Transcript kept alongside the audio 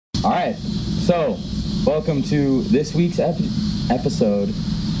All right, so welcome to this week's episode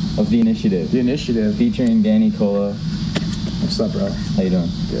of The Initiative. The Initiative. Featuring Danny Cola. What's up, bro? How you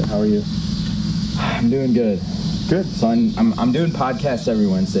doing? Good. How are you? I'm doing good. Good. So I'm doing podcasts every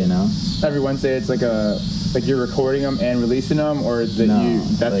Wednesday now. Every Wednesday, it's like you're recording them and releasing them, or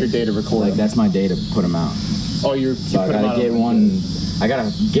that that's your day to record them? That's my day to put them out. Oh, you so put I gotta get one. I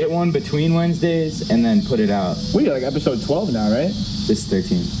gotta get one between Wednesdays and then put it out. We got like episode 12 now, right? This is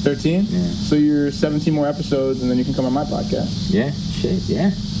 13. 13? Yeah. So you're 17 more episodes, and then you can come on my podcast. Yeah. Shit.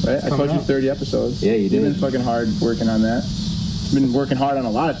 Yeah. Right. I told you 30 episodes. Yeah, you did. You've been fucking hard working on that. Been working hard on a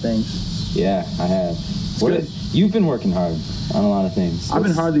lot of things. Yeah, I have. Good. You've been working hard on a lot of things. I've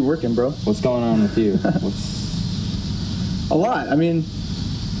been hardly working, bro. What's going on with you? A lot. I mean,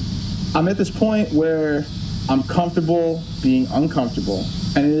 I'm at this point where I'm comfortable being uncomfortable,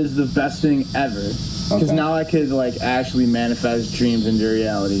 and it is the best thing ever. Because now I could actually manifest dreams into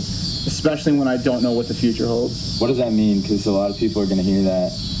reality, especially when I don't know what the future holds. What does that mean? Because a lot of people are going to hear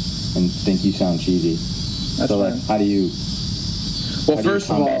that and think you sound cheesy. That's fine. How do you? Well, first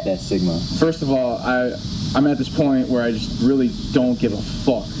of all, that stigma. First of all, I'm at this point where I just really don't give a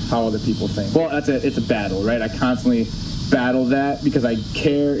fuck how other people think. Well, it's a battle, right? I constantly battle that because I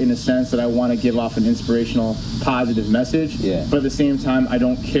care in a sense that I want to give off an inspirational, positive message. Yeah. But at the same time, I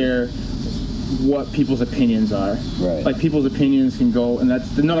don't care what people's opinions are. Right. Like, people's opinions can go, and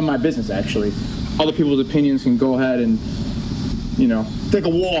that's none of my business, actually. Other people's opinions can go ahead and, take a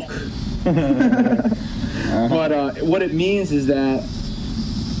walk. But what it means is that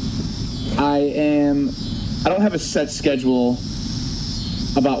I don't have a set schedule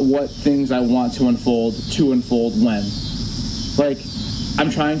about what things I want to unfold when. Like, I'm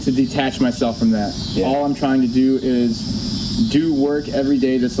trying to detach myself from that. Yeah. All I'm trying to do is do work every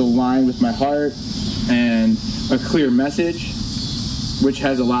day that's aligned with my heart and a clear message, which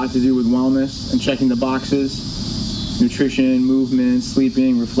has a lot to do with wellness and checking the boxes: nutrition, movement,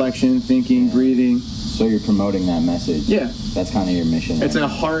 sleeping, reflection, thinking, breathing. So you're promoting that message. Yeah. That's kind of your mission. Right?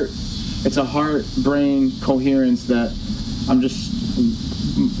 It's a heart-brain coherence that I'm just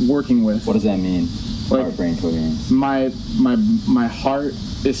working with. What does that mean? Heart-brain coherence. My heart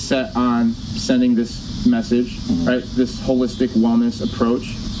is set on sending this message, right? This holistic wellness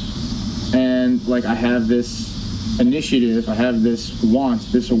approach. And I have this initiative, I have this want,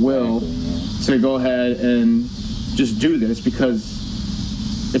 this will to go ahead and just do this because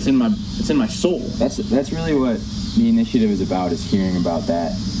it's in my soul. That's really what the initiative is about, is hearing about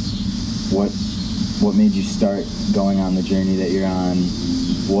that. What made you start going on the journey that you're on?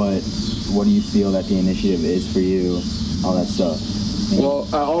 What do you feel that the initiative is for you? All that stuff. Well,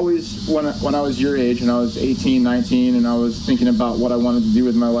 I always, when I was your age, and I was 18, 19, and I was thinking about what I wanted to do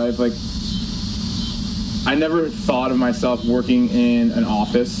with my life, I never thought of myself working in an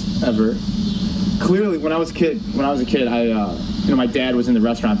office ever. Clearly, when I was a kid, I my dad was in the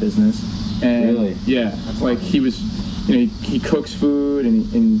restaurant business, and really, yeah, he was, he cooks food, and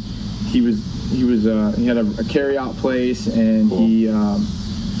he had a carry-out place, and cool.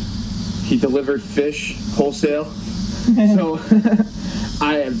 He delivered fish wholesale. So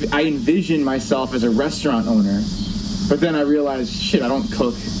I envisioned myself as a restaurant owner, but then I realized, shit, I don't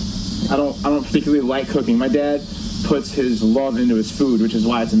cook. I don't particularly like cooking. My dad puts his love into his food, which is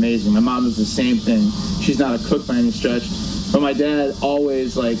why it's amazing. My mom does the same thing. She's not a cook by any stretch, but my dad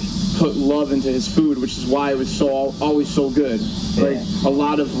always put love into his food, which is why it was always so good. Yeah. A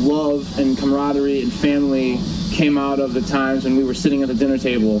lot of love and camaraderie and family came out of the times when we were sitting at the dinner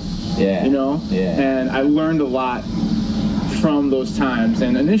table. Yeah. Yeah. And I learned a lot from those times.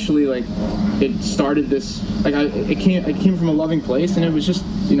 And initially, it started this, it came from a loving place, and it was just,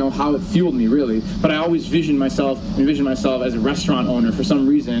 how it fueled me, really. But I always envisioned myself as a restaurant owner for some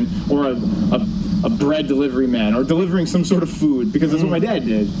reason, or a bread delivery man, or delivering some sort of food, because that's what my dad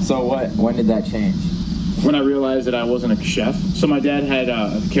did. So when did that change? When I realized that I wasn't a chef. So my dad had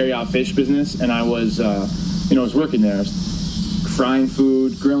a carry-out fish business, and I was, I was working there. I was frying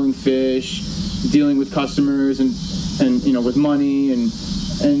food, grilling fish, dealing with customers, and with money, and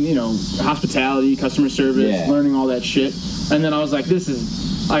hospitality, customer service, learning all that shit. And then I was like, this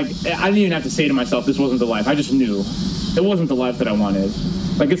is, I didn't even have to say to myself, this wasn't the life. I just knew. It wasn't the life that I wanted.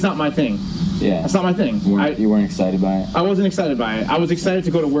 It's not my thing. Yeah. It's not my thing. You weren't excited by it? I wasn't excited by it. I was excited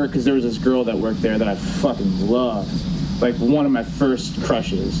to go to work because there was this girl that worked there that I fucking loved. One of my first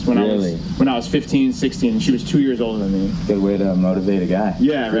crushes when I was 15, 16, and she was 2 years older than me. Good way to motivate a guy.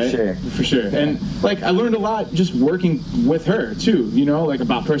 Yeah, right? For sure. Yeah. And I learned a lot just working with her too,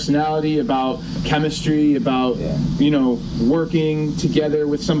 about personality, about chemistry, about working together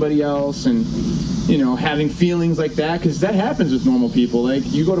with somebody else, and having feelings like that, because that happens with normal people. Like,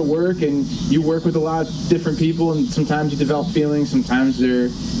 you go to work and you work with a lot of different people, and sometimes you develop feelings, sometimes they're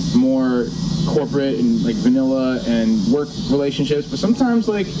more corporate and like vanilla and work relationships, but sometimes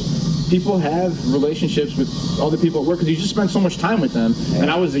like people have relationships with other people at work because you just spend so much time with them.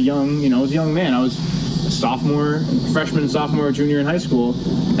 And I was a young man. I was a freshman, sophomore, junior in high school,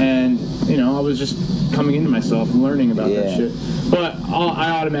 and I was just coming into myself and learning about that shit. But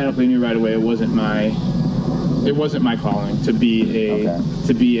I automatically knew right away it wasn't my calling to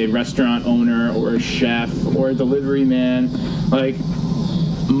be a restaurant owner or a chef or a delivery man. Like,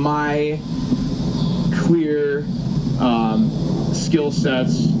 my clear skill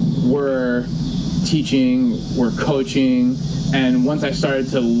sets were teaching, were coaching, and once I started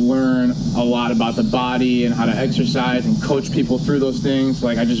to learn a lot about the body and how to exercise and coach people through those things,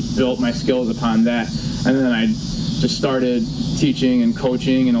 like, I just built my skills upon that. And then I just started teaching and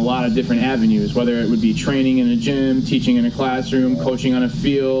coaching in a lot of different avenues, whether it would be training in a gym, teaching in a classroom, coaching on a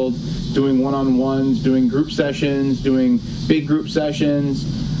field, doing one-on-ones, doing group sessions, doing big group sessions,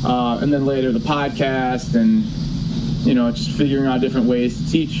 and then later the podcast, and just figuring out different ways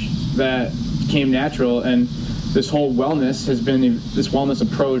to teach that came natural. And this whole wellness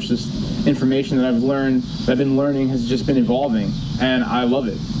approach, this information that I've been learning has just been evolving, and I love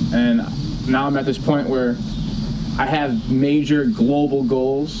it. And now I'm at this point where I have major global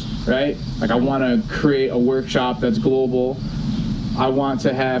goals, right? Like, I want to create a workshop that's global. I want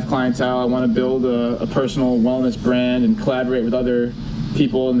to have clientele. I want to build a personal wellness brand and collaborate with other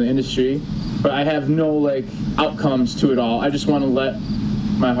people in the industry. But I have no outcomes to it all. I just want to let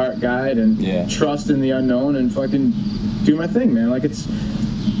my heart guide and trust in the unknown and fucking do my thing, man. Like, it's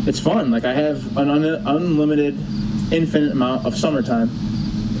fun. Like, I have an unlimited, infinite amount of summertime.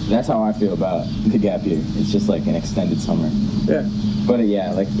 That's how I feel about the gap year. It's just like an extended summer. Yeah. But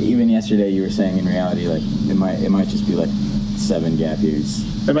like even yesterday you were saying, in reality, like it might just be like 7 gap years.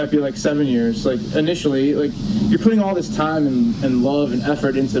 It might be like 7 years. Like, initially, like, you're putting all this time and love and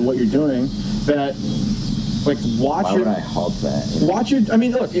effort into what you're doing that, like, Why would I halt that? I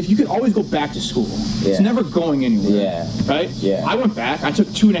mean, look, if you could always go back to school. It's never going anywhere. Yeah. Right? Yeah. I went back. I took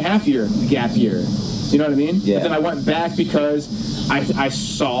 2.5-year gap year. You know what I mean? Yeah. But then I went back because I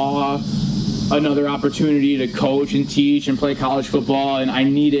saw another opportunity to coach and teach and play college football, and I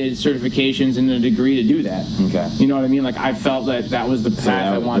needed certifications and a degree to do that. Okay. You know what I mean? Like, I felt that was the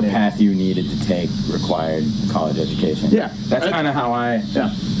path I wanted. The path you needed to take required college education. Yeah. That's kind of how I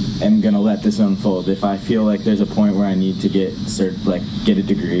am going to let this unfold. If I feel like there's a point where I need to get a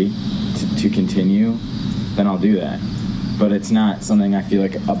degree to continue, then I'll do that. But it's not something I feel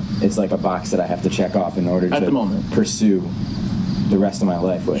like it's like a box that I have to check off in order to pursue the rest of my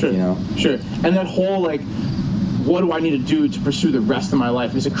life with, Sure. And that whole, what do I need to do to pursue the rest of my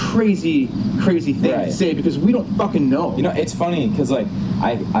life is a crazy thing to say, because we don't fucking know. It's funny because,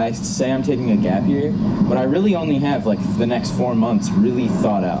 I say I'm taking a gap year, but I really only have, the next 4 months really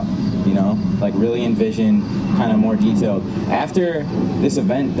thought out, really envision, kind of more detailed. After this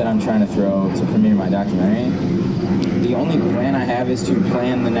event that I'm trying to throw to premiere my documentary, the only plan I have is to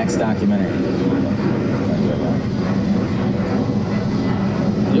plan the next documentary.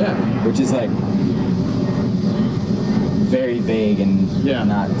 Yeah. Which is very vague and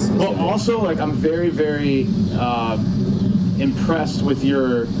not specific. Well, also, I'm very, very impressed with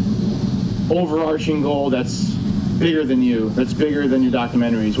your overarching goal that's bigger than you, that's bigger than your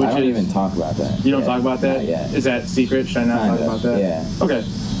documentaries. Which I don't even talk about that. You don't talk about that? Yeah. Is that secret? Should I not talk about that? Yeah. Okay.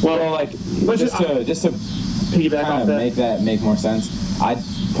 Well, just to piggyback off that. Make more sense. I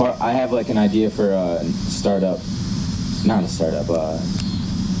have an idea for a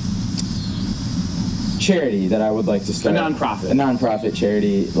charity that I would like to start. A nonprofit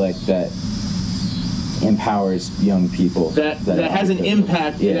charity that empowers young people. That has an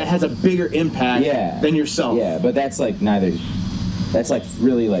impact. Yeah. That has a bigger impact than yourself. Yeah, but that's neither. That's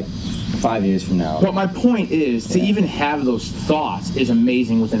really 5 years from now. But my point is to even have those thoughts is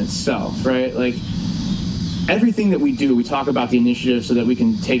amazing within itself, right? Everything that we do, we talk about the initiative so that we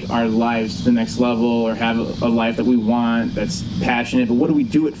can take our lives to the next level or have a life that we want, that's passionate, but what do we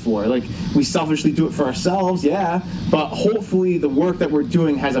do it for? We selfishly do it for ourselves, but hopefully the work that we're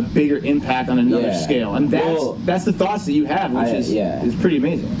doing has a bigger impact on another scale. And that's the thoughts that you have, which is pretty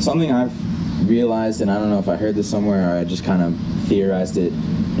amazing. Something I've realized, and I don't know if I heard this somewhere or I just kind of theorized it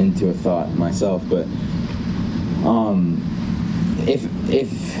into a thought myself, but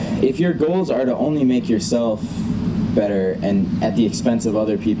if your goals are to only make yourself better and at the expense of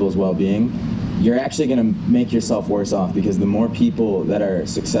other people's well-being, you're actually going to make yourself worse off, because the more people that are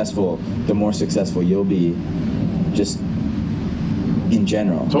successful, the more successful you'll be, just in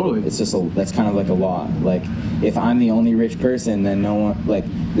general. Totally. It's just that's kind of like a law. Like, if I'm the only rich person, then no one, like,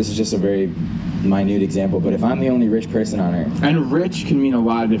 this is just a very minute example, but if I'm the only rich person on earth. And rich can mean a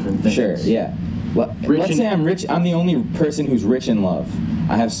lot of different things. Sure, yeah. Let's say I'm rich, I'm the only person who's rich in love.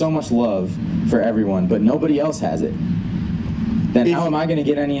 I have so much love for everyone, but nobody else has it. Then how am I going to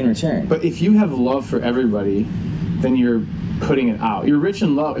get any in return? But if you have love for everybody, then you're putting it out. You're rich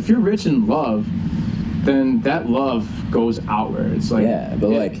in love. If you're rich in love, then that love goes outward. It's like, yeah, but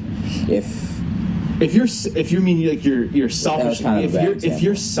like if you mean like you're selfish, kind of if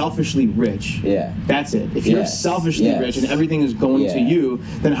you're selfishly rich, yeah, that's it. If you're selfishly rich and everything is going to you,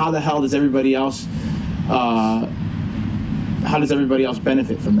 then how the hell does everybody else? How does everybody else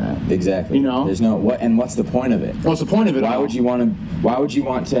benefit from that? Exactly. You know, there's no what's the point of it? What's the point of it? Why would you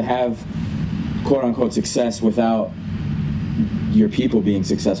want to have quote unquote success without your people being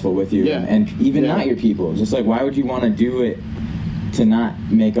successful with you? Yeah. And even not your people. Just like, why would you want to do it to not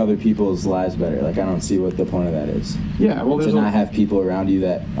make other people's lives better? Like, I don't see what the point of that is. Yeah, well, to not have people around you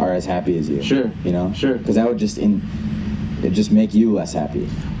that are as happy as you. Sure. You know? Sure. Because that would just make you less happy.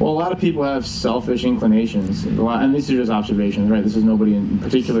 Well, a lot of people have selfish inclinations, and these are just observations, right? This is nobody in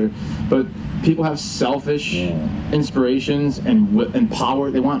particular, but people have selfish inspirations and power.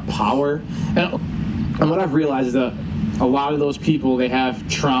 They want power, and what I've realized is that a lot of those people, they have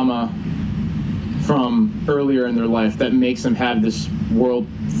trauma from earlier in their life that makes them have this world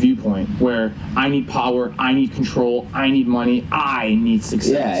viewpoint where I need power, I need control, I need money, I need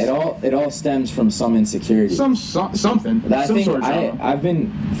success. Yeah, it all stems from some insecurity. Something. But I some think sort of trauma. I've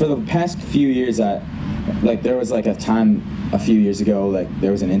been, for the past few years, there was like a time a few years ago, like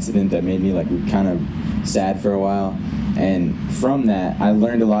there was an incident that made me like kind of sad for a while, and from that I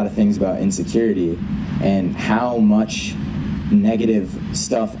learned a lot of things about insecurity and how much negative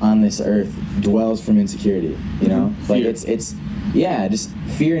stuff on this earth dwells from insecurity, you know? Like it's just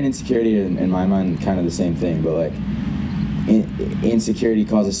fear and insecurity are, in my mind, kind of the same thing, but like insecurity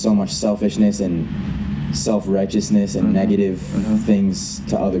causes so much selfishness and self-righteousness and negative things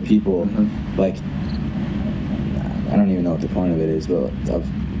to other people. Like, I don't even know what the point of it is, but of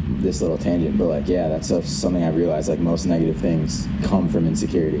this little tangent, but like, yeah, that's something I've realized, like most negative things come from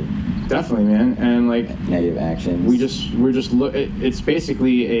insecurity. Definitely, man. And like negative actions. It's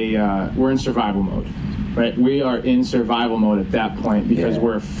basically we're in survival mode, right? We are in survival mode at that point because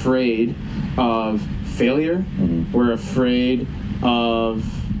we're afraid of failure. We're afraid of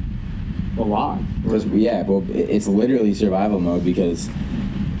a lot. Because it's literally survival mode because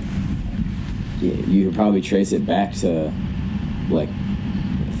you could probably trace it back to like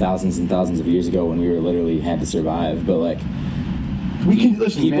thousands and thousands of years ago when we were literally had to survive. But like,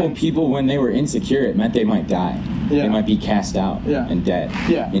 people when they were insecure, it meant they might die. They might be cast out and dead.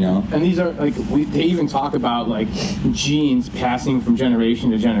 You know? And these are like, they even talk about like genes passing from generation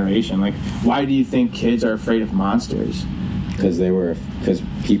to generation. Like, why do you think kids are afraid of monsters? Because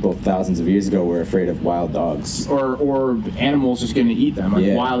people thousands of years ago were afraid of wild dogs. Or animals just going to eat them.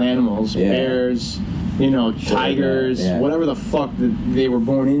 Like wild animals, bears, tigers, whatever the fuck that they were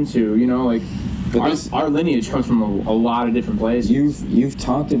born into, like. Our lineage comes from a lot of different places. You've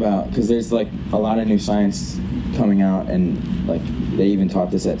talked about, because there's like a lot of new science coming out, and like they even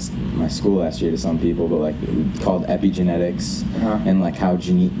taught this at my school last year to some people, but like called epigenetics, and like how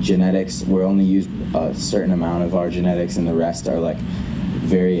genetics, we're only use a certain amount of our genetics and the rest are like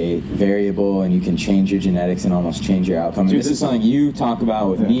variable, and you can change your genetics and almost change your outcome. And this is something you talk about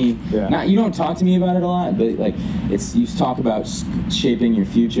with me. Not, you don't talk to me about it a lot, but like you talk about shaping your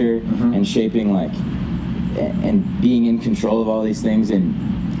future and shaping like and being in control of all these things.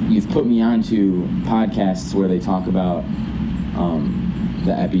 And you've put me onto podcasts where they talk about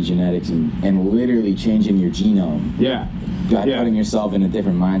the epigenetics and literally changing your genome. By putting yourself in a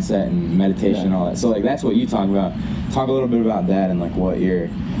different mindset and meditation and all that. So like that's what you talk about. Talk a little bit about that and like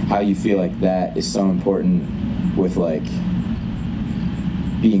how you feel like that is so important with like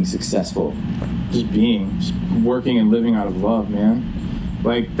being successful. Just working and living out of love, man.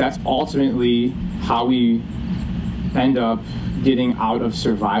 Like that's ultimately how we end up getting out of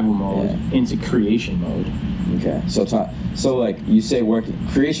survival mode into creation mode. Okay, so like you say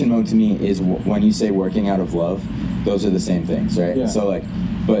creation mode to me is when you say working out of love, those are the same things, right? Yeah. So like,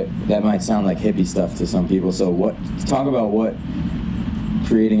 but that might sound like hippie stuff to some people. So talk about what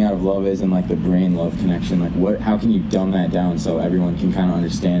creating out of love is and like the brain love connection. Like how can you dumb that down so everyone can kind of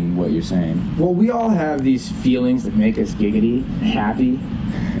understand what you're saying? Well, we all have these feelings that make us giggity, happy,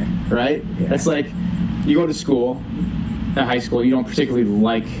 right? It's like you go to school. At high school, you don't particularly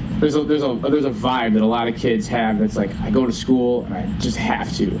like. There's a vibe that a lot of kids have that's like, I go to school and I just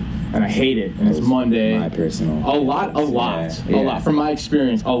have to. and I hate it, and it's Monday. My personal. A lot from my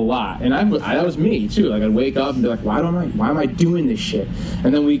experience, a lot. And that was me too. Like, I'd wake up and be like, why am I doing this shit?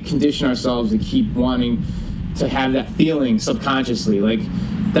 And then we condition ourselves to keep wanting to have that feeling subconsciously. Like,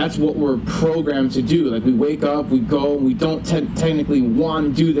 that's what we're programmed to do. Like, we wake up, we go, and we don't technically want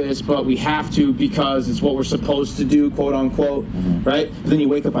to do this, but we have to because it's what we're supposed to do, quote unquote, right? But then you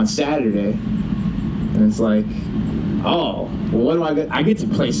wake up on Saturday, and it's like, oh, well, what do I get? I get to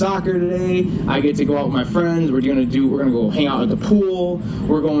play soccer today. I get to go out with my friends. We're gonna go hang out at the pool.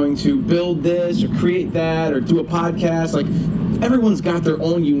 We're going to build this or create that or do a podcast. Like, everyone's got their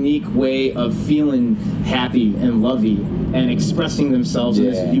own unique way of feeling happy and lovey and expressing themselves in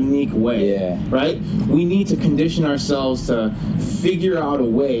this unique way, right? We need to condition ourselves to figure out a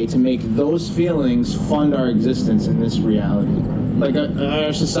way to make those feelings fund our existence in this reality. Like,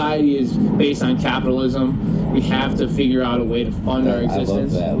 our society is based on capitalism. We have to figure out a way to fund our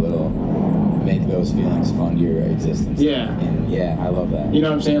existence. I love that little make those feelings fund your existence. Yeah. And I love that. You know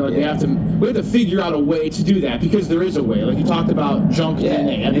what I'm saying? Like, we have to figure out a way to do that, because there is a way. Like, you talked about junk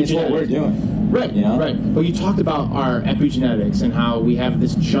DNA. And it's what we're doing. Right, you know? Right. But you talked about our epigenetics and how we have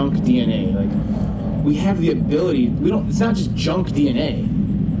this junk DNA. Like, we have the ability, it's not just junk DNA.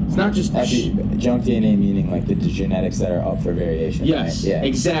 It's not just junk DNA, meaning like the genetics that are up for variation. Yes, right? Yeah,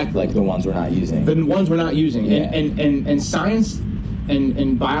 exactly. Like the ones we're not using. The ones we're not using. Yeah. And science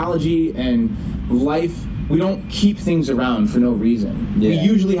and biology and life, we don't keep things around for no reason. Yeah. We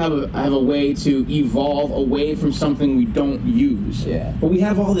usually have a way to evolve away from something we don't use. Yeah. But we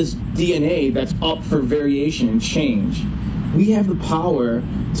have all this DNA that's up for variation and change. We have the power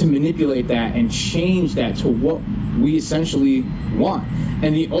to manipulate that and change that to what we essentially want.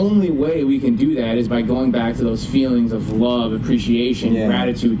 And the only way we can do that is by going back to those feelings of love, appreciation,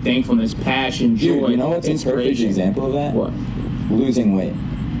 gratitude, thankfulness, passion, joy, you know what's a perfect example of that? What? Losing weight.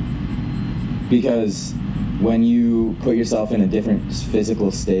 Because when you put yourself in a different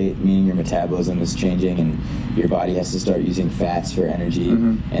physical state, meaning your metabolism is changing and your body has to start using fats for energy,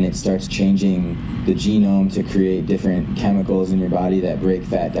 and it starts changing the genome to create different chemicals in your body that break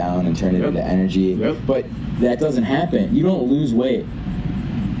fat down and turn it into energy. But that doesn't happen. You don't lose weight.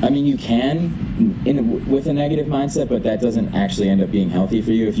 I mean, you can with a negative mindset, but that doesn't actually end up being healthy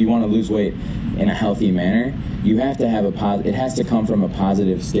for you. If you want to lose weight in a healthy manner, you have to have it has to come from a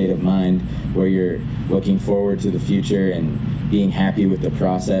positive state of mind where you're looking forward to the future and being happy with the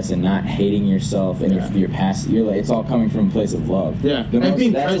process and not hating yourself and your past. It's all coming from a place of love. Yeah,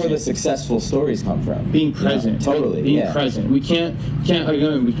 that's where the successful stories come from. Being present, totally. Being present. We can't. Like,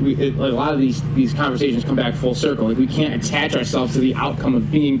 a lot of these conversations come back full circle. Like, we can't attach ourselves to the outcome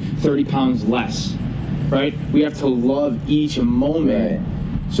of being 30 pounds less, right? We have to love each moment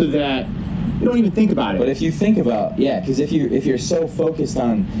so that you don't even think about it. But if you think about, because if you're so focused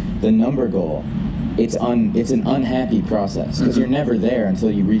on the number goal, it's an unhappy process because you're never there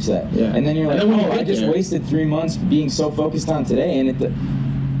until you reach that. Yeah. And then you're like, I just wasted 3 months being so focused on today, and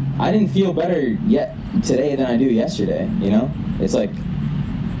I didn't feel better yet today than I do yesterday. You know, it's like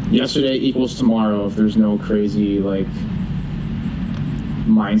yesterday equals tomorrow if there's no crazy like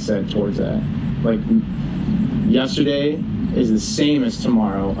mindset towards that. Like, yesterday is the same as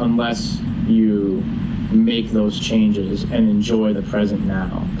tomorrow unless you make those changes and enjoy the present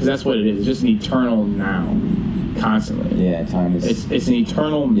now, because that's what it is. It's just an eternal now, constantly. Yeah, time is. It's an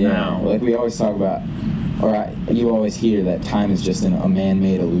eternal now. Like we always talk about, you always hear that time is just a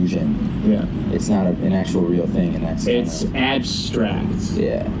man-made illusion. Yeah, it's not an actual real thing, and it's abstract.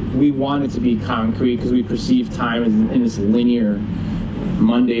 Yeah, we want it to be concrete because we perceive time as in this linear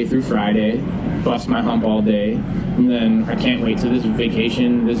Monday through Friday, bust my hump all day, and then I can't wait to this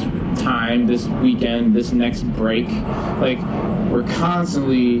vacation, this time, this weekend, this next break. Like, we're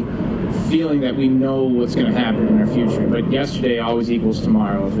constantly feeling that we know what's going to happen in our future, but yesterday always equals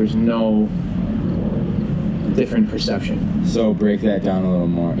tomorrow if there's no different perception. So break that down a little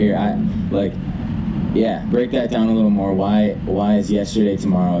more. Here, break that down a little more. Why is yesterday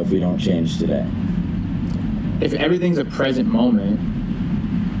tomorrow if we don't change today? If everything's a present moment,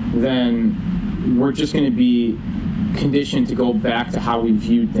 then we're just going to be conditioned to go back to how we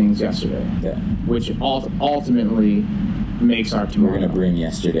viewed things yesterday, which ultimately makes our tomorrow. We're going to bring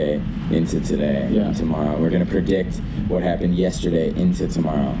yesterday into today and tomorrow. We're going to predict what happened yesterday into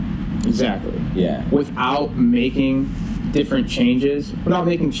tomorrow. Exactly. Yeah. Without making different changes, without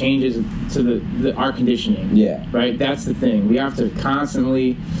making changes to our conditioning. Yeah. Right? That's the thing. We have to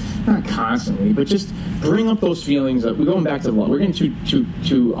not constantly, but just bring up those feelings. We're going back to love. We're getting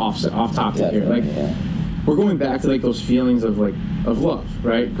too off topic here. Like, we're going back to like those feelings of love,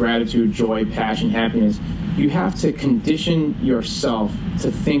 right? Gratitude, joy, passion, happiness. you have to condition yourself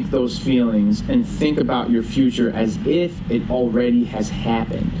to think those feelings and think about your future as if it already has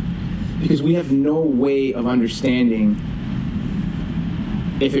happened. Because we have no way of understanding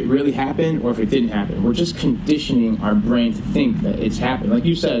if it really happened or if it didn't happen. We're just conditioning our brain to think that it's happened. Like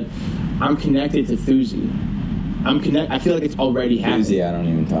you said, I'm connected to Thuzi. I feel like it's already happened. Thuzi, I don't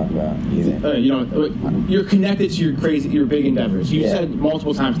even talk about either. You're connected to your big endeavors. You said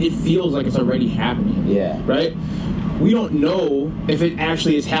multiple times, it feels like it's already happening. Yeah. Right? We don't know if it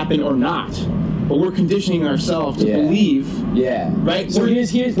actually has happened or not. But we're conditioning ourselves to believe. Yeah. Right? So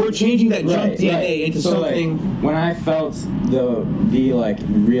we're changing that junk DNA into something. Like, when I felt the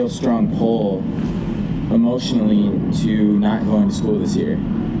real strong pull emotionally to not going to school this year,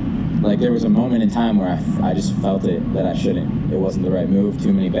 like there was a moment in time where I just felt that I shouldn't. It wasn't the right move.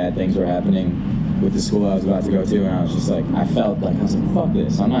 Too many bad things were happening with the school I was about to go to, and I was just like, I was like, fuck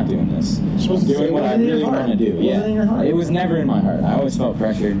this. I'm not doing this. I'm doing what I really want to do. Yeah. It was never in my heart. I always felt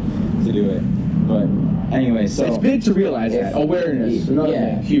pressured to do it. But anyway, so it's big to realize that awareness. Another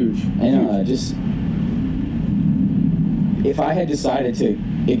thing, huge. And just if I had decided to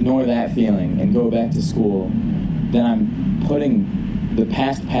ignore that feeling and go back to school, then I'm putting the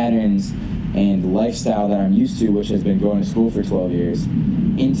past patterns and lifestyle that I'm used to, which has been going to school for 12 years,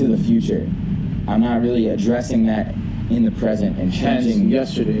 into the future. I'm not really addressing that in the present and changing.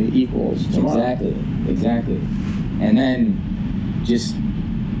 Yesterday equals tomorrow. Exactly. And then just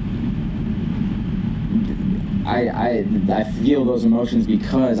I feel those emotions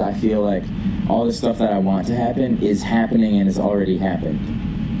because I feel like all the stuff that I want to happen is happening and has already happened.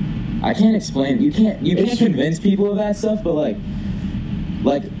 I can't explain. You can't convince people of that stuff, but like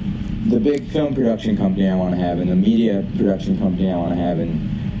the big film production company I want to have, and the media production company I want to have,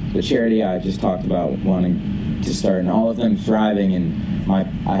 and the charity I just talked about wanting to start, and all of them thriving, and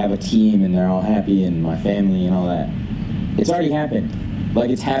I have a team, and they're all happy, and my family, and all that. It's already happened. Like,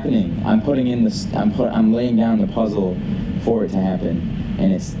 it's happening. I'm putting in this. I'm laying down the puzzle for it to happen,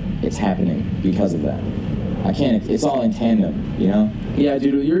 and it's happening because of that. I can't. It's all in tandem, you know. Yeah,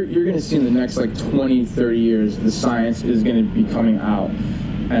 dude. You're gonna see in the next 20, 30 years, the science is gonna be coming out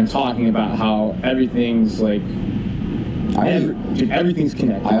and talking about how everything's everything's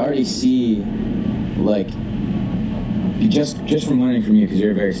connected. I already see, just from learning from you, because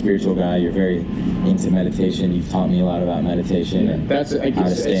you're a very spiritual guy, you're very into meditation. You've taught me a lot about meditation and how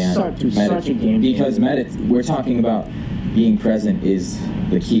to stay on. Such a game. Because we're talking about being present is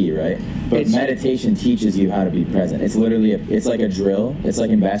the key, right? But meditation teaches you how to be present. It's literally it's like a drill. It's like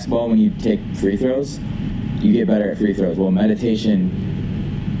in basketball when you take free throws, you get better at free throws. Well, meditation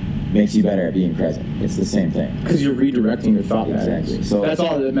makes you better at being present. It's the same thing. Because you're redirecting your thought patterns. Exactly. So that's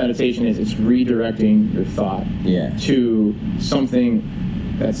all that meditation is. It's redirecting your thought to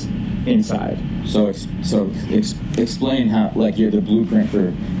something that's inside. So explain how, you're the blueprint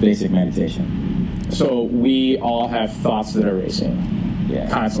for basic meditation. So we all have thoughts that are racing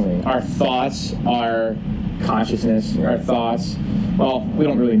constantly. Our thoughts are consciousness. Our thoughts, well, we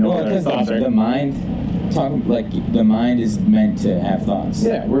don't really know what our thoughts are. The mind is meant to have thoughts.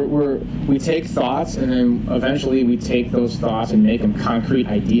 Yeah, we take thoughts, and then eventually we take those thoughts and make them concrete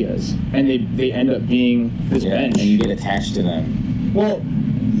ideas, and they end up being this bench. And you get attached to them. Well,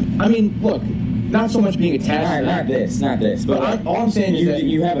 I mean, look, not so much being attached to them. Not this. But all I'm saying is that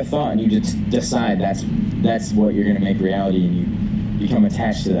you have a thought, and you just decide that's what you're going to make reality, and you become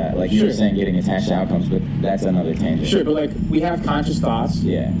attached to that. Like you were saying, getting attached to outcomes, but that's another tangent. Sure, but we have conscious thoughts.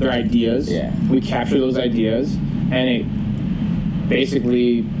 Yeah. They're ideas. Yeah. We capture those ideas, and it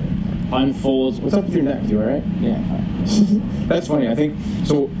basically unfolds. What's up with your neck? You all right? Yeah. That's funny. I think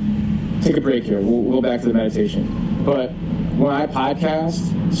so. Take a break here. We'll go back to the meditation. But when I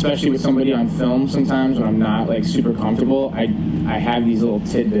podcast, especially with somebody on film, sometimes when I'm not super comfortable, I have these little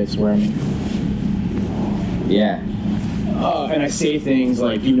tidbits where I'm. Yeah. And I say things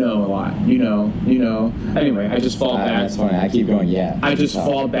like, a lot, Anyway, I just fall back. That's funny. I keep going, I just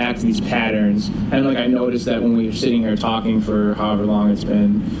fall back to these patterns. And, I noticed that when we were sitting here talking for however long it's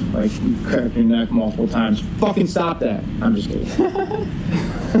been, you crack your neck multiple times. Fucking stop that. I'm just kidding.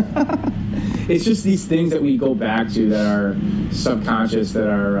 It's just these things that we go back to that are subconscious, that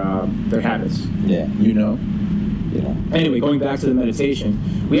are they're habits. Yeah. Anyway, going back to the meditation,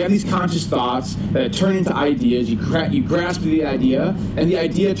 we have these conscious thoughts that turn into ideas. You grasp the idea, and the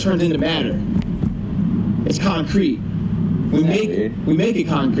idea turns into matter. It's concrete. We make it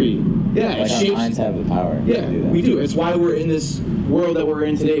concrete. Yeah, it shapes. Minds have the power. Yeah, to do that. We do. It's why we're in this world that we're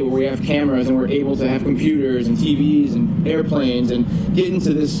in today, where we have cameras and we're able to have computers and TVs and airplanes and get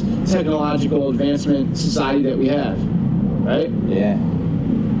into this technological advancement society that we have, right? Yeah.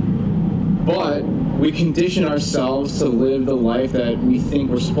 But We condition ourselves to live the life that we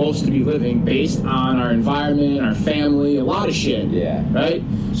think we're supposed to be living based on our environment, our family, a lot of shit. Yeah. Right?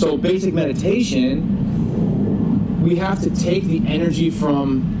 So basic meditation, we have to take the energy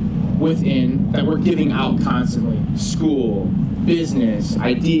from within that we're giving out constantly. School, business,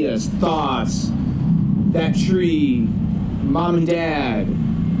 ideas, thoughts, that tree, mom and dad,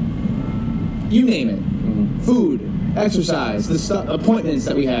 you name it. Food, exercise, the stuff, appointments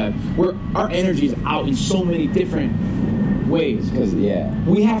that we have, where our energy is out in so many different ways. Because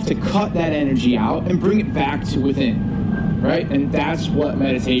we have to cut that energy out and bring it back to within, right? And that's what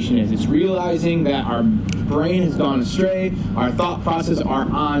meditation is. It's realizing that our brain has gone astray, our thought processes are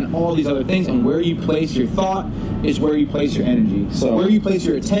on all these other things, and where you place your thought is where you place your energy. So where you place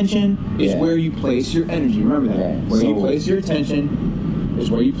your attention is where you place your energy. Remember that. Right. Where you place your attention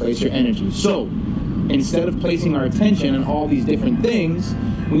is where you place your energy. So instead of placing our attention on all these different things,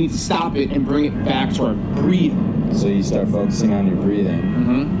 we need to stop it and bring it back to our breathing. So you start focusing on your breathing.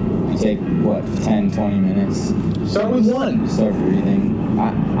 You take, 10, 20 minutes? Start with one. You start breathing.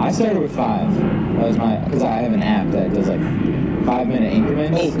 I started with 5. That was because I have an app that does like 5-minute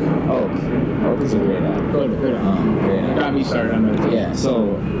increments. Oak is a great app. Good app. Great app. Got me started on meditation. Yeah,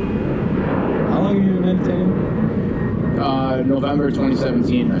 so how long have you been meditating? November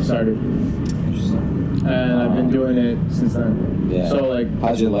 2017 I started. And I've been doing it since then. Yeah. So like,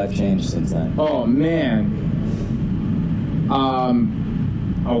 how's your life changed since then? Oh man,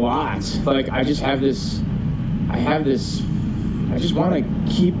 a lot. Like I just want to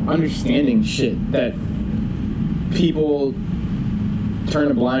keep understanding shit that people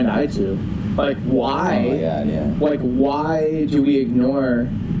turn a blind eye to. Like why? Oh my God, yeah. Like why do we ignore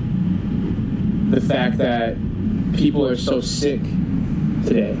the fact that people are so sick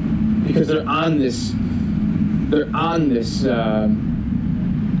today? Because they're on this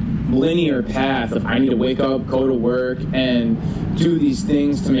linear path of I need to wake up, go to work, and do these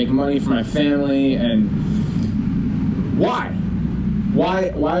things to make money for my family. And why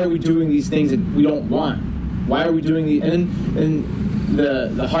are we doing these things that we don't want? Why are we doing these? And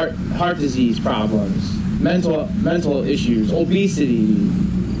the heart disease problems, mental issues, obesity.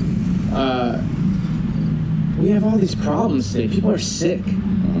 We have all these problems today. People are sick.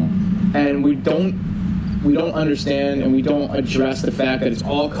 And we don't understand and we don't address the fact that it's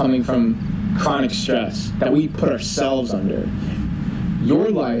all coming from chronic stress that we put ourselves under. Your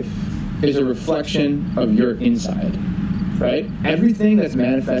life is a reflection of your inside, right? Everything that's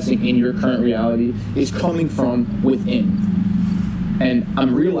manifesting in your current reality is coming from within. And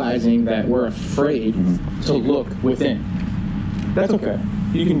I'm realizing that we're afraid to look within. That's okay.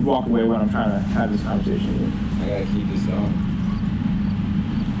 You can walk away when I'm trying to have this conversation with you. I gotta keep this going.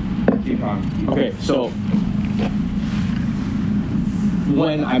 Keep on. Okay, so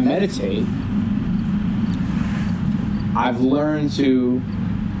when I meditate, I've learned to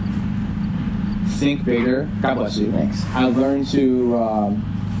think bigger. God bless you. Thanks. I've learned to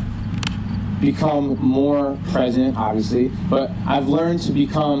become more present, obviously, but I've learned to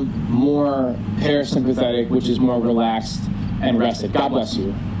become more parasympathetic, which is more relaxed and rested. God bless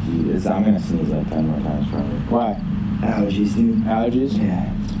you. Jesus, I'm gonna sneeze like 10 more times probably. Why? Allergies, dude. Allergies? Yeah.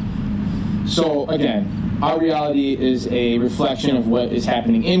 So again, our reality is a reflection of what is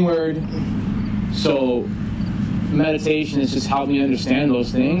happening inward. So meditation has just helped me understand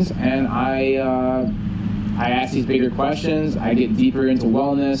those things, and I ask these bigger questions. I get deeper into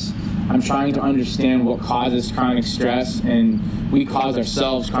wellness. I'm trying to understand what causes chronic stress, and we cause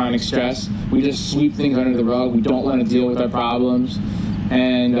ourselves chronic stress. We just sweep things under the rug. We don't want to deal with our problems,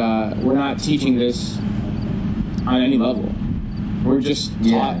 and we're not teaching this on any level. We're just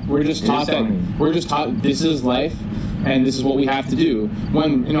taught. We're just taught this is life, and this is what we have to do.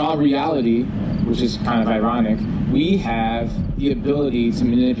 When in all reality, which is kind of ironic, we have the ability to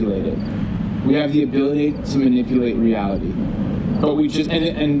manipulate it. We have the ability to manipulate reality, but we just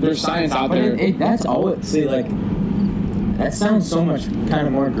and there's science out there. That's all it. See, like that sounds so much kind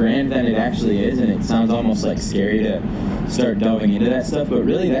of more grand than it actually is, and it sounds almost like scary to start delving into that stuff. But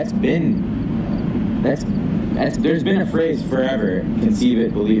really, there's been a phrase forever: conceive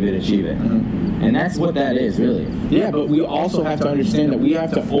it, believe it, achieve it. And that's what that is, really. Yeah, but we also have to understand that we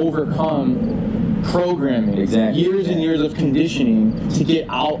have to overcome programming, years and years of conditioning to get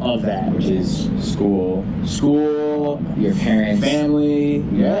out of that. Which is school, your parents, family,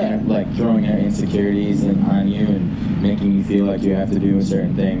 yeah, like throwing their insecurities on you, and making you feel like you have to do a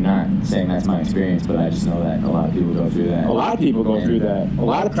certain thing. Not saying that's my experience, but I just know that a lot of people go through that. A lot of people go through that. A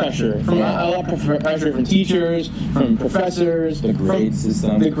lot of pressure. A lot of pressure from teachers, from professors, the grade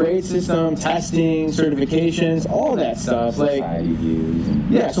system. The grade system, testing, certifications, all that stuff. Like, society views.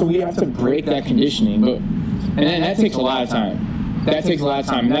 Yeah, so we have to break that conditioning, and that takes a lot of time. That takes a lot of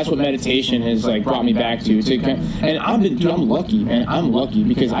time, and that's what meditation has like brought me back to. And I'm lucky, man. I'm lucky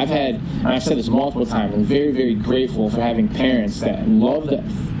because I've said this multiple times. I'm very, very grateful for having parents that love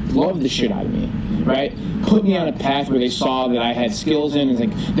the shit out of me, right? Put me on a path where they saw that I had skills in. It's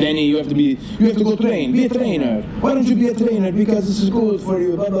like, Danny, you have to go train, be a trainer. Why don't you be a trainer? Because this is good for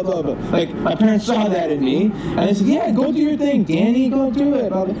you, blah, blah, blah, blah. Like, my parents saw that in me, and they said, yeah, go do your thing, Danny, go do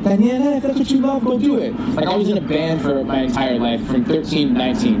it. Daniela, if that's what you love, go do it. Like, I was in a band for my entire life, from 13 to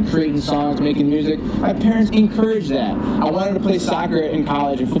 19, creating songs, making music. My parents encouraged that. I wanted to play soccer in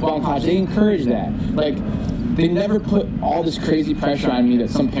college and football in college. They encouraged that. Like, they never put all this crazy pressure on me that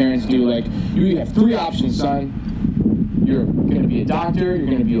some parents do. Like, you have 3 options, son. You're going to be a doctor, you're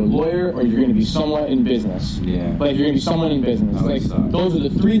going to be a lawyer, or you're going to be someone in business. Yeah. Like, you're going to be someone in business. Like, those are the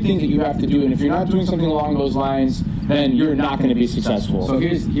 3 things that you have to do. And if you're not doing something along those lines, then you're not going to be successful. So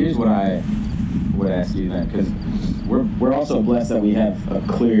here's what I would ask you then, because we're also blessed that we have a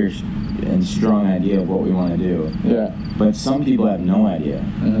clear and strong idea of what we want to do. Yeah. But some people have no idea,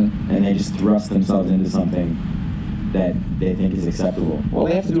 and they just thrust themselves into something that they think is acceptable. Well,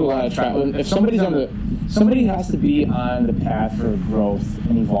 they have to do a lot of trial. If somebody has to be on the path for growth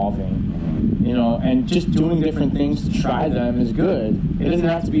and evolving, you know, and just doing different things to try them is good. It doesn't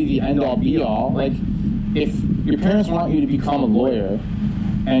have to be the end-all, be-all. Like, if your parents want you to become a lawyer,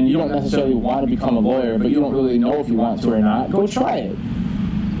 and you don't necessarily want to become a lawyer, but you don't really know if you want to or not, go try it.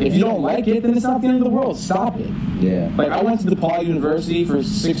 If you don't like it, then it's not the end of the world. Stop it. Yeah. Like, I went to DePaul University for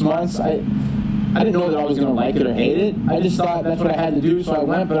 6 months. I didn't know that I was going to like it or hate it. I just thought that's what I had to do, so I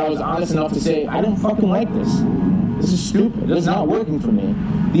went, but I was honest enough to say, I don't fucking like this. This is stupid. It's not working for me.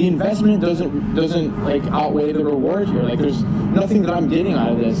 The investment doesn't like outweigh the reward here. Like, there's nothing that I'm getting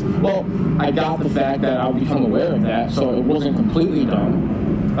out of this. Well, I got the fact that I'll become aware of that, so it wasn't completely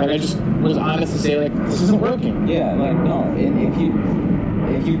dumb. Like, I just was honest to say, like, this isn't working. Yeah, like, no,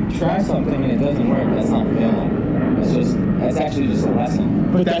 if you try something and it doesn't work, that's not failing. That's actually just a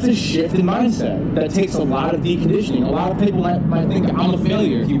lesson. But that's a shift in mindset. That takes a lot of deconditioning. A lot of people might think I'm a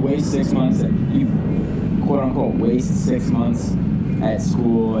failure. If you waste 6 months, you quote unquote waste 6 months at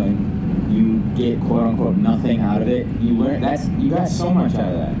school and you get quote unquote nothing out of it, you got so much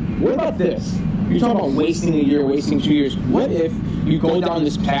out of that. What about this? You're talking about wasting a year, wasting 2 years. What if you go down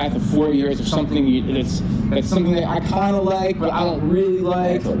this path of 4 years of something that's something that I kind of like, but I don't really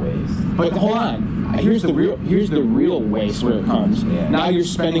like? That's a waste. But hold on. Here's the real waste where it comes. Yeah. Now you're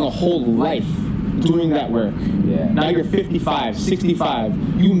spending a whole life doing that work. Yeah. Now you're 55, 65.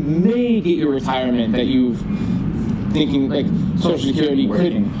 You may get your retirement that you've thinking like Social Security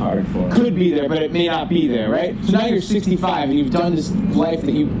could be there, but it may not be there, right? So now you're 65 and you've done this life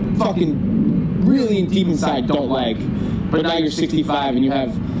that you fucking really deep inside don't like, but now you're 65 and you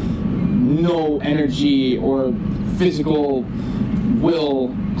have no energy or physical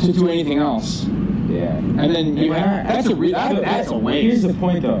will to do anything else. Yeah. And then that's a waste. Here's the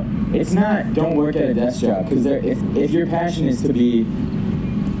point though. It's not don't work at a desk job, because if your passion is to be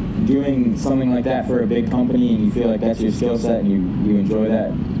doing something like that for a big company and you feel like that's your skill set and you enjoy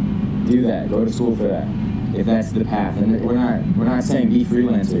that, do that. Go to school for that. If that's the path. And we're not saying be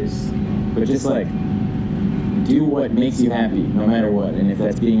freelancers, but just like do what makes you happy, no matter what. And if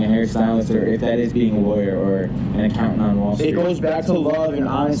that's being a hairstylist, or if that is being a lawyer or an accountant on Wall Street. It goes back to love and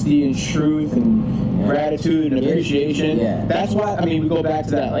honesty and truth and gratitude and appreciation. Yeah. That's why, I mean, we go back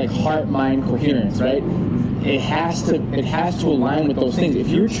to that like heart-mind coherence, right? It has to align with those things. If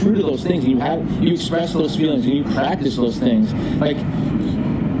you're true to those things and you express those feelings and you practice those things, like,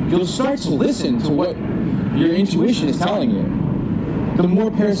 you'll start to listen to what your intuition is telling you. The more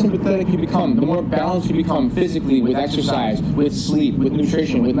parasympathetic you become, the more balanced you become physically with exercise, with sleep, with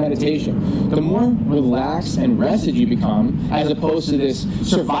nutrition, with meditation, the more relaxed and rested you become, as opposed to this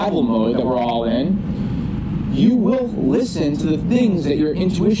survival mode that we're all in, you will listen to the things that your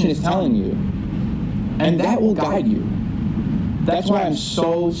intuition is telling you. And that will guide you. That's why I'm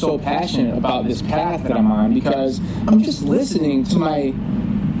so passionate about this path that I'm on, because I'm just listening to my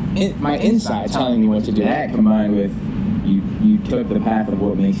inside telling me what to do. That combined with you took the path of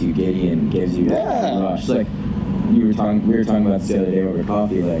what makes you giddy and gives you that rush. Like we were talking about this the other day over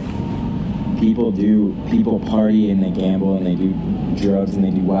coffee. Like people party and they gamble and they do drugs and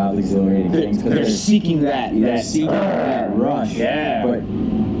they do wild, exhilarating things because they're seeking that. They're seeking that rush. Yeah. But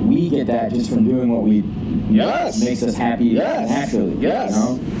we get that just from doing what we Yes. makes us happy naturally. Yes. You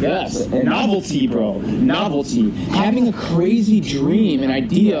know? Yes. And Novelty, bro. Novelty. Having a crazy dream, an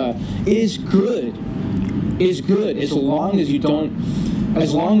idea, is good. Is good as long as you don't,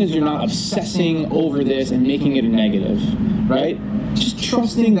 as long as you're not obsessing over this and making it a negative, right? Just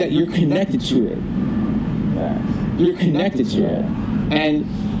trusting that you're connected to it. You're connected to it. And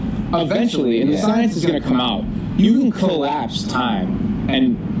eventually, and the science is going to come out, you can collapse time,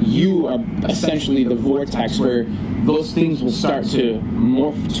 and you are essentially the vortex where those things will start to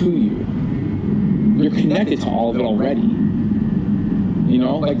morph to you. You're connected to all of it already. You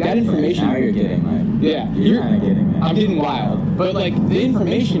know, like that information. Now you're getting like. Yeah, you're kind of getting that. I'm getting wild, but like the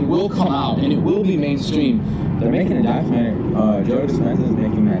information will come out and it will be mainstream. They're making a documentary. Joe Dispenza is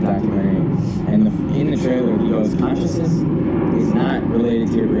making that documentary, and in the trailer he goes, consciousness is not related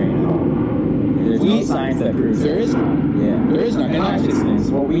to your brain at all. There's no science that proves there it. is none. Yeah, There is none. consciousness.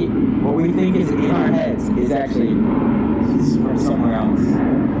 What we think is in our heads is actually from somewhere else.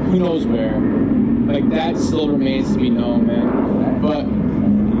 Who knows where? Like that still remains to be known, man. But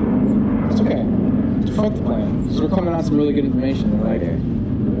it's okay. Fuck the plan. So we're coming out some really good information. Like,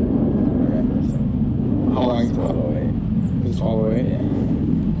 how long? It's all the way. It's all the way. Yeah.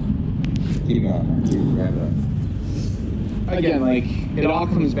 Keep going. Keep wrap it up. Again, like it all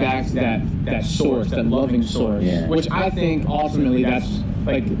comes back to that source, that loving source, which I think ultimately that's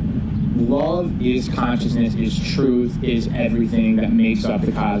like love is consciousness, is truth, is everything that makes up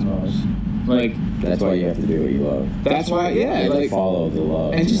the cosmos. Like that's why you have to do what you love. That's why, yeah, you have like to follow the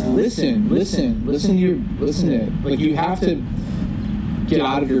love, and just listen to it. Like you have to get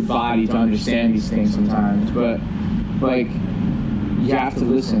out of your body to understand these things sometimes, but like you have to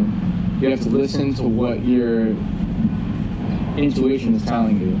listen. You have to listen to what your intuition is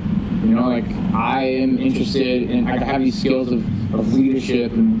telling you. You know, like I am interested in, I have these skills of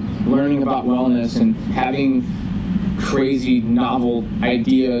leadership and learning about wellness and having crazy novel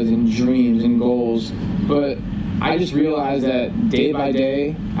ideas and dreams and goals, but I just realized that day by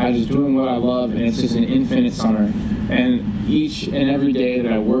day I was doing what I love, and it's just an infinite summer, and each and every day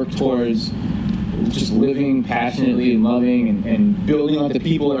that I work towards just living passionately and loving and building up the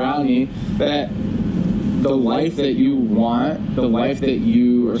people around me, that the life that you want, the life that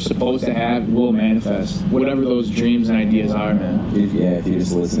you are supposed to have will manifest, whatever those dreams and ideas are, man. Yeah, if you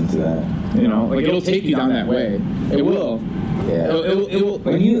just listen to that. You know, like it'll take you down that way. It will. Yeah. It will.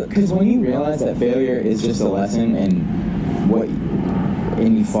 When you realize that failure is just a lesson, and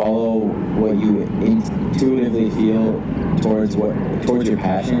you follow what you intuitively feel towards your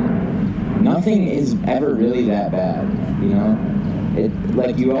passion, nothing is ever really that bad. You know, it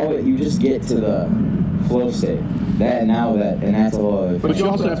like you just get to the flow state. And that's all of it. But you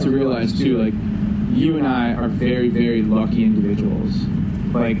also have to realize too, like you and I are very, very lucky individuals.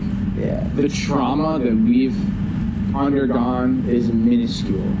 Like the trauma that we've undergone is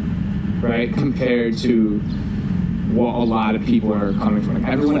minuscule, right, compared to what a lot of people are coming from.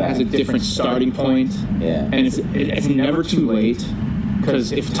 Like, everyone has a different starting point, and it's never too late,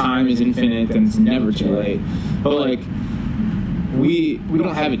 because if time is infinite, then it's never too late. But like we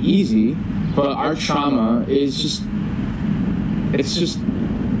don't have it easy, but our trauma is just, it's just,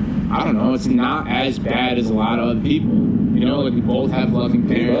 I don't know, it's not as bad as a lot of other people. You know, like we both have loving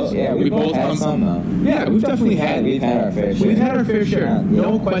parents. We both had some though. Yeah, we've definitely had. We've had our fair share. We've had our fair share.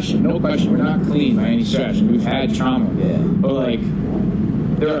 No question. We're not clean by any stretch. We've had trauma. Yeah. But like,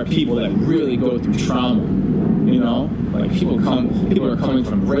 there are people that really go through trauma. You know, like people are coming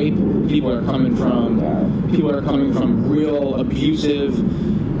from rape. People are coming from real abusive,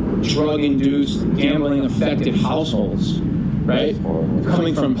 drug-induced, gambling-affected households. Right?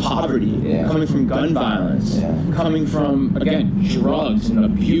 Coming from poverty, coming from gun violence, coming from, again, drugs and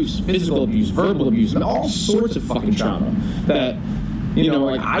abuse, physical abuse, verbal abuse, and all sorts of fucking trauma that, you know,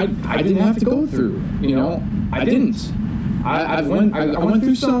 like I didn't have to go through. You know, I didn't. I went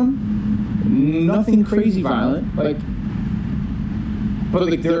through some, nothing crazy violent, like, but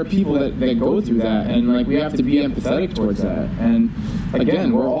like there are people that go through that, and like we have to be empathetic towards that. And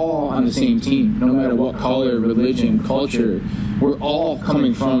again, we're all on the same team, no matter what color, religion, culture. We're all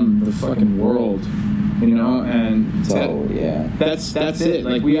coming from the fucking world, you know. And so that's it.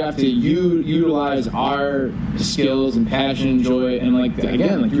 Like we have to utilize our skills and passion and joy, and like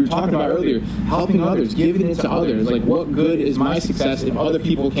again, like you were talking about earlier, helping others, giving it to others. Like what good is my success if other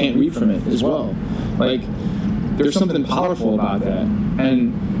people can't reap from it as well? Like there's something powerful about that.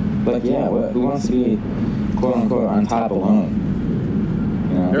 But who wants to be quote unquote on top alone?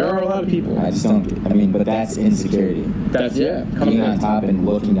 You know? There are a lot lot of people. I just don't. I mean, but that's insecurity. That's Being on top and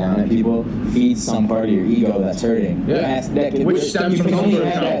looking down at people feeds some part of your ego that's hurting. Yeah. Which stems you from can only hunger.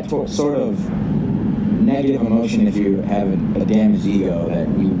 have that sort of negative emotion if you have a damaged ego that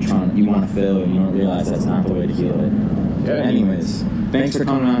you want to fill, and you don't realize that's not the way to heal it. Yeah. Anyways, thanks for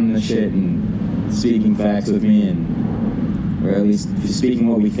coming on the shit and speaking facts with me, and or at least speaking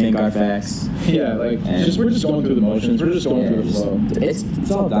what we think are facts. Yeah, like we're just going through the motions. We're just going through the flow.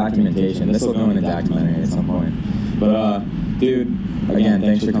 It's all documentation. This will go in a documentary at some point. But dude, again,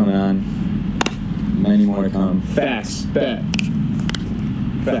 thanks for coming on. Many more to come. Facts, bet.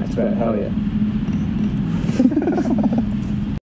 Hell yeah.